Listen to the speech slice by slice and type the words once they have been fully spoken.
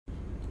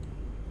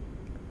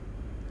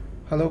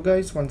Hello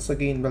guys, once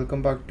again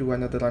welcome back to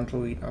another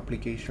Android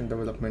application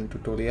development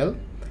tutorial.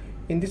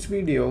 In this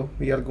video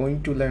we are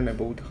going to learn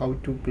about how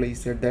to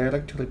place a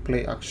direct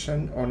reply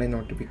action on a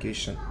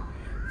notification.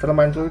 From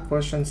Android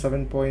version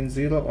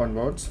 7.0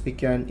 onwards, we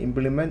can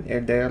implement a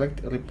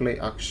direct reply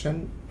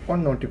action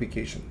on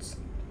notifications.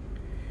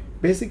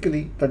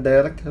 Basically, the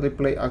direct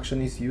reply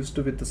action is used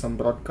with some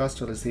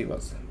broadcast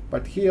receivers,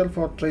 but here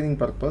for training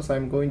purpose I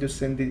am going to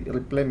send the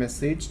reply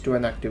message to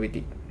an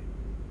activity.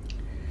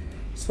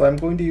 So I'm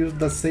going to use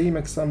the same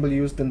example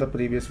used in the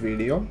previous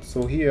video.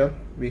 So here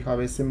we have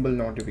a simple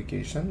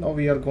notification. Now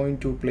we are going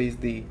to place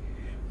the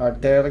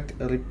direct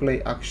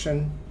reply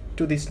action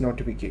to this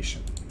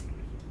notification.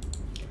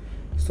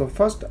 So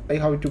first I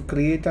have to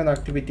create an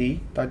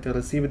activity that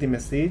receives the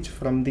message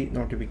from the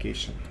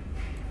notification.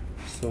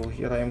 So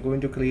here I am going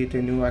to create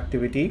a new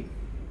activity.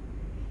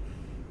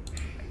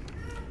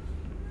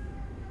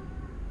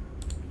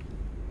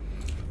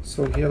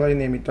 So here I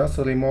name it as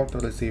remote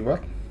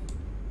receiver.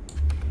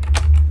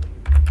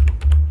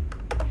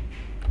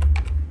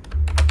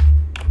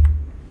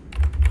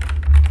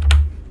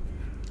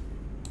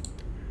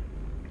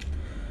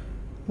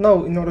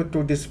 Now in order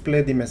to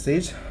display the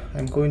message, I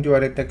am going to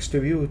add a text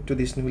view to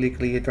this newly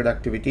created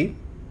activity.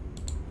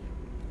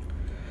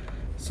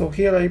 So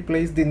here I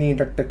place the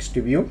needed text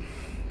view.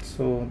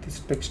 So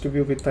this text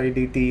view with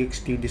ID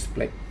txt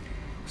display.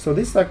 So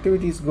this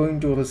activity is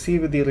going to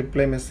receive the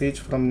reply message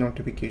from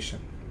notification.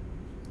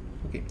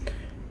 Okay.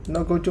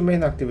 Now go to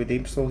main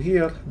activity. So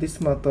here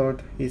this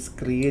method is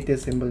create a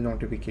simple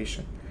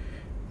notification.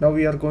 Now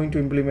we are going to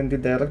implement the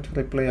direct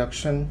reply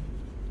action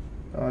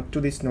to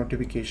this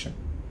notification.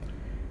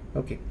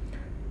 Okay,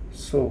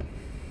 so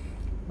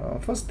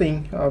first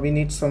thing we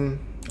need some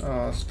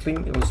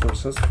string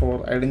resources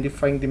for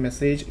identifying the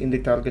message in the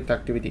target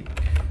activity.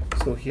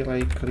 So here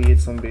I create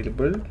some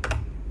variable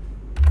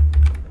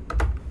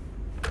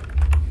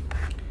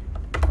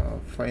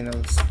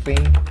final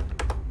string,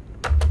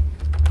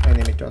 I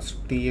name it as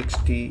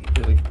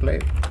txt reply.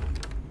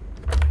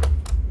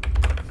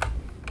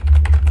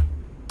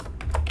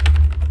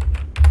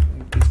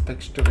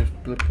 Text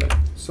reply.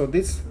 So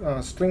this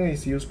string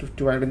is used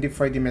to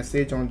identify the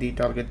message on the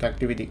target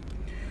activity.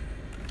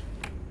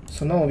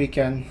 So now we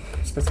can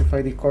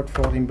specify the code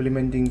for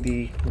implementing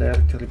the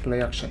direct reply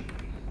action.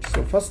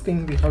 So first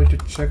thing we have to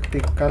check the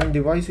current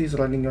device is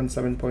running on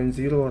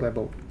 7.0 or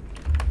above.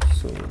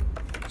 So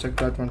check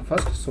that one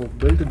first. So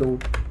build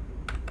dot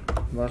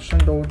version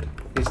dot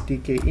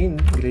SDK in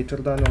greater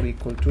than or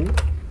equal to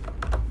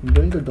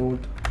build dot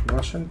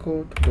version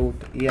code dot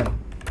en.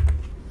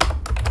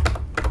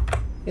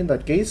 In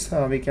that case,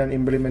 we can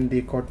implement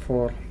the code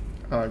for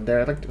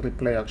direct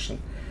reply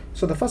action.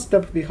 So the first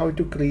step, we have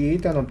to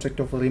create an object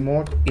of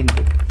remote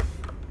input.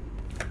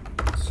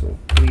 So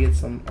create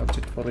some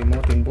object for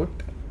remote input.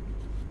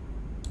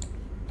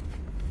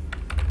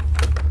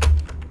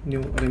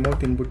 New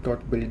remote input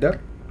dot builder.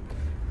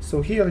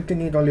 So here it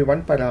need only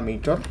one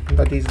parameter,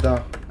 that is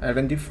the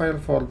identifier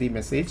for the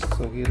message.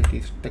 So here it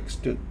is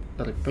text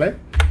reply.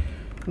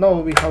 Now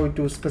we have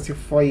to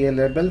specify a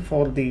label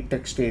for the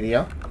text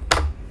area.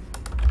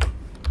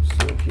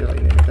 Here I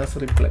name it as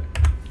reply,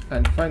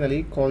 and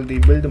finally call the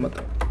build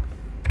method.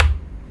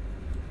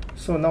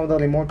 So now the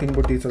remote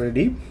input is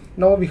ready.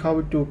 Now we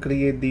have to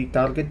create the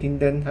target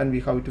indent and we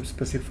have to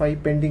specify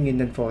pending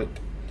indent for it.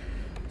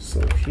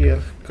 So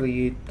here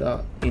create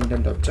the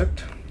indent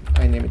object,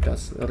 I name it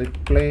as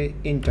reply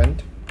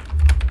indent.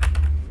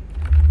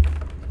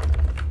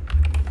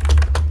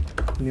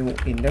 New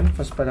indent,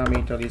 first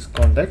parameter is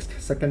context,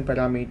 second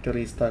parameter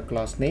is the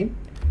class name.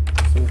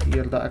 So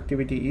here the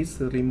activity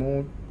is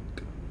remote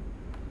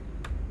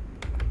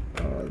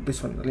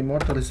this one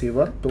remote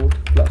receiver dot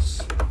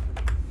plus.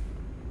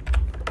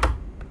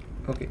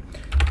 Okay,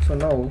 so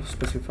now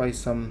specify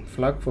some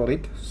flag for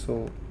it.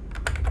 So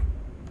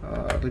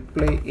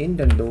reply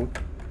indent dot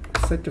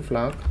set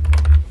flag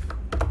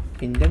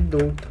indent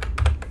dot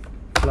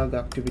flag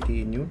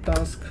activity new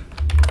task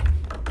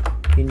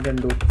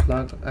indent dot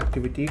flag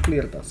activity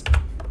clear task.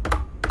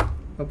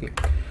 Okay,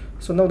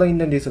 so now the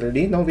indent is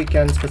ready. Now we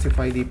can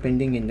specify the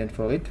pending indent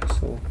for it.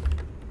 So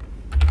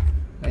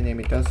I name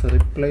it as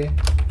reply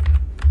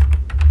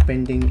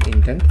pending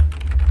indent.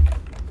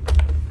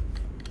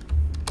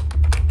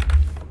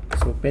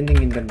 So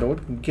pending indent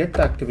dot get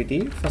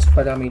activity, first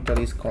parameter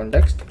is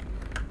context,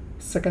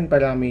 second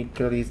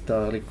parameter is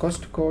the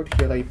request code,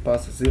 here I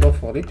pass 0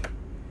 for it,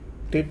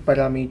 third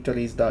parameter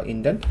is the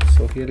indent,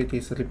 so here it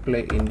is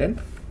reply indent,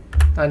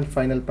 and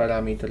final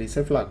parameter is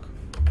a flag.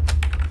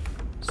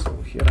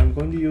 So here I'm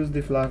going to use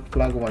the flag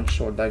one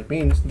shot, that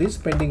means this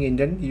pending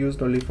indent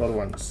used only for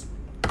once.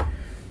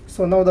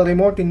 So now the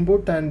remote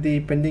input and the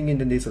pending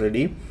indent is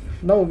ready.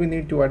 Now we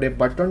need to add a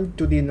button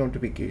to the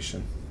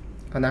notification,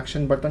 an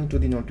action button to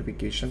the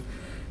notification.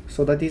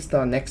 So that is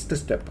the next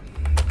step.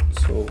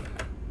 So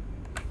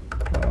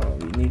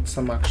we need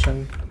some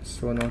action.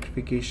 So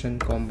notification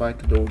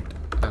combat dot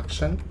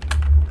action,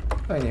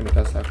 I name it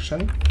as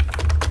action.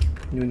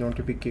 New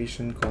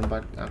notification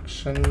combat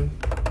action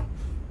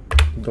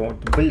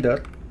dot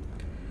builder.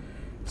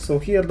 So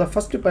here the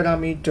first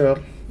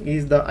parameter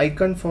is the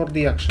icon for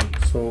the action.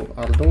 So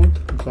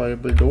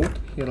r.drawable dot,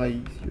 here I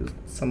use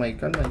some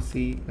icon, I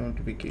see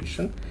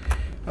notification.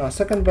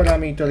 Second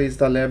parameter is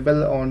the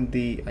label on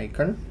the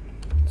icon,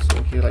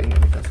 so here I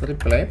name it as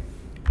reply.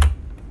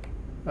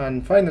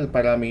 And final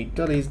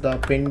parameter is the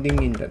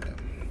pending indent,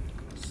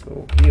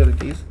 so here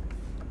it is.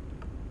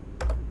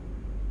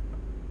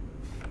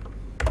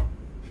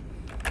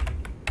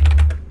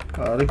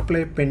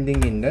 Reply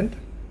pending indent.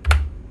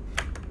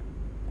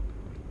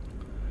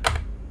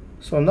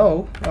 So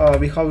now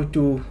we have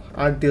to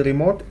add the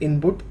remote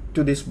input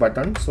to this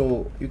button,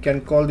 so you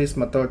can call this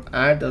method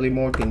add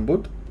remote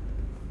input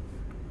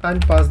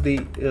and pass the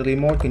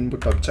remote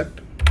input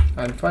object,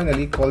 and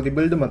finally call the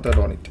build method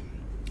on it.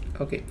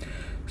 Okay,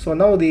 so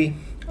now the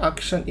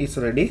action is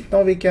ready.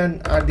 Now we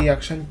can add the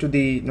action to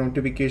the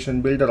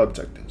notification builder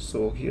object.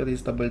 So here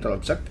is the builder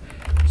object,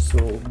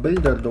 so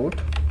builder dot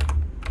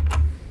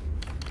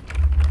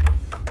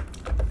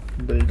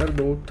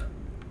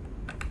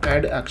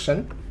add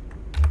action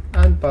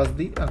and pass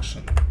the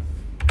action.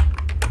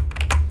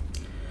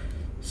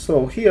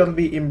 So here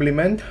we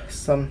implement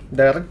some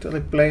direct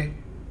reply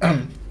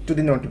to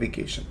the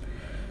notification.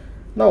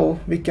 Now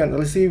we can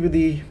receive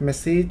the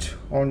message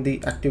on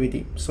the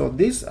activity. So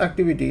this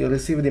activity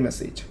receive the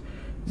message,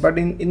 but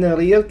in a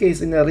real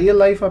case, in a real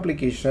life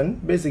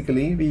application,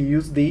 basically we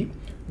use the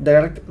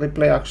direct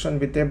reply action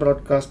with a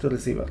broadcast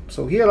receiver.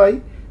 So here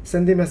I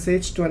send the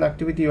message to an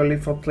activity only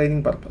for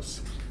training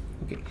purpose.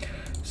 Okay,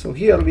 so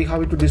here we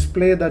have to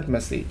display that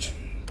message.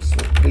 So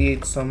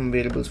create some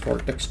variables for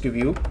text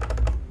view.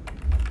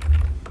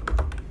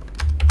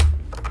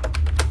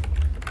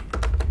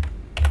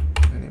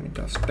 Name it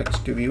as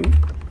text view.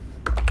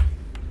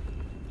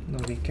 Now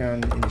we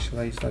can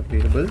initialize that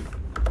variable.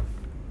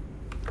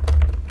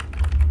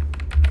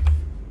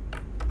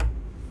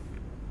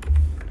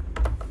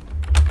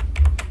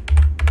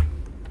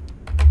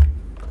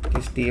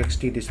 This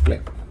txt display.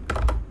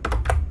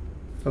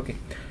 Okay,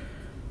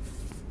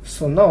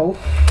 so now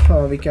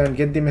we can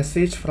get the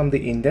message from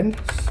the indent.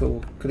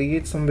 So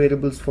create some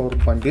variables for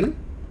bundle.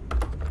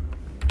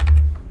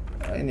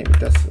 I name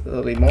it as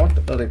remote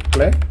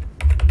reply.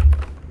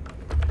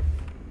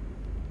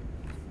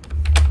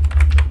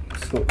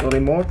 So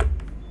remote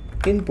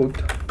input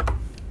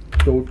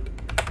dot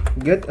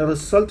get a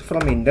result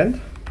from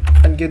indent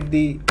and get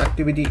the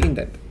activity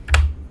indent.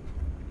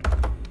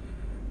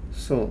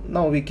 So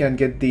now we can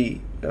get the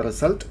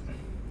result.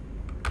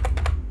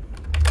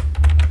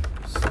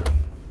 So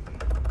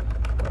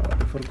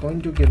if we're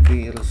going to get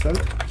the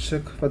result,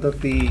 check whether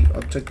the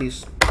object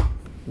is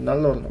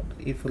null or not.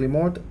 If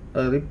remote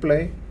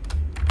reply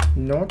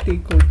not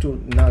equal to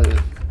null,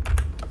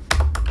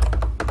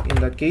 in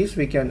that case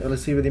we can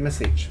receive the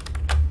message.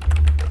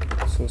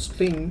 So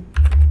string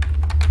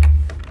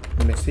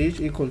message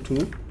equal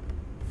to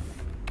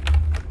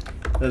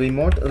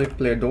remote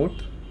reply dot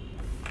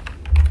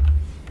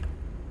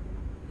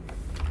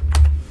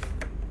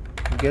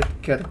get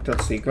character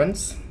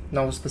sequence.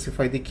 Now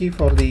specify the key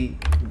for the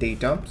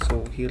data.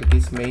 So here it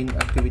is main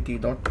activity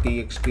dot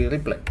txt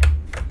reply.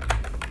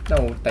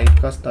 Now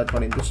typecast that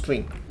one into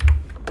string.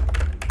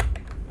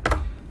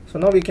 So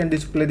now we can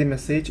display the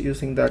message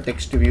using the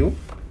text view.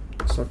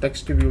 So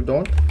text view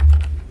dot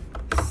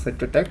set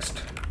to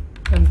text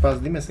and pass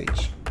the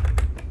message.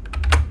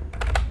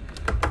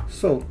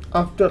 So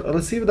after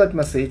receive that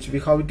message, we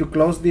have to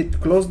close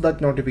that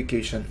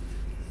notification.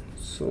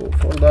 So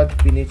for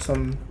that we need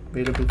some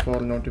variable for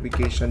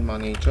notification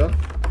manager.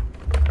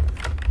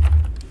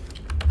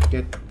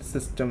 Get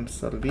system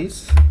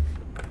service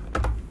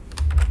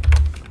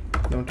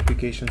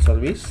notification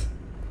service.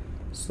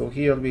 So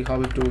here we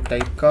have to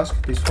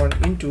typecast this one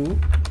into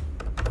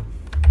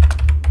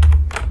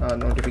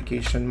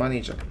notification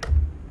manager.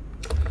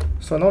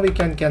 So now we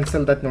can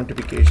cancel that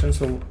notification.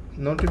 So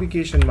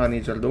notification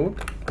manager dot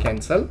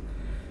cancel.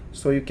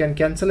 So you can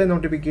cancel a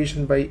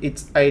notification by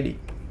its ID.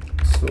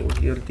 So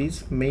here it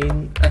is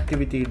main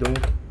activity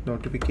dot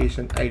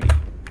notification ID.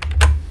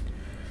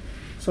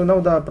 So now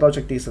the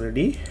project is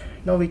ready.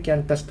 Now we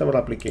can test our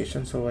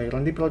application. So I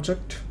run the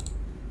project.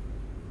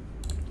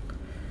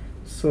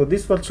 So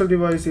this virtual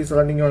device is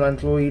running on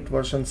Android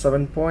version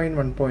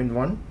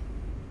 7.1.1.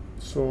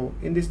 So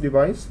in this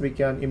device we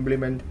can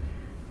implement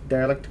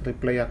direct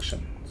reply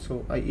action.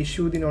 So I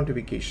issue the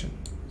notification.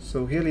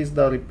 So here is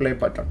the reply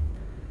button.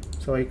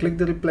 So I click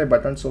the reply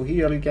button. So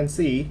here you can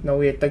see now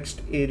a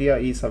text area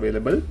is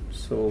available.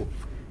 So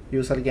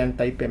user can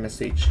type a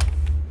message,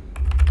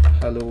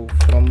 hello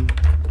from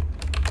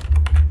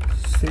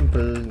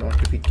simple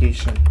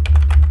notification.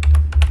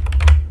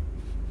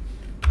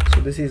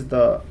 So this is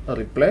the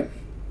reply.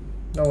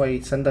 Now I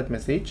send that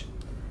message.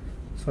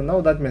 So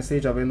now that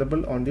message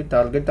available on the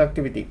target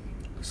activity.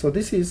 So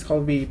this is how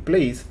we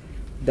place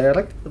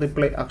direct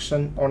reply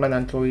action on an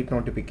Android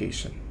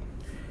notification.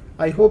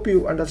 I hope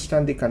you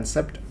understand the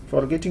concept.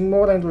 For getting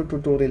more Android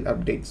tutorial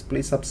updates,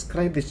 please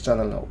subscribe this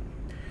channel now.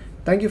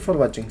 Thank you for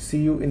watching. See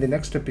you in the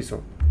next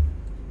episode.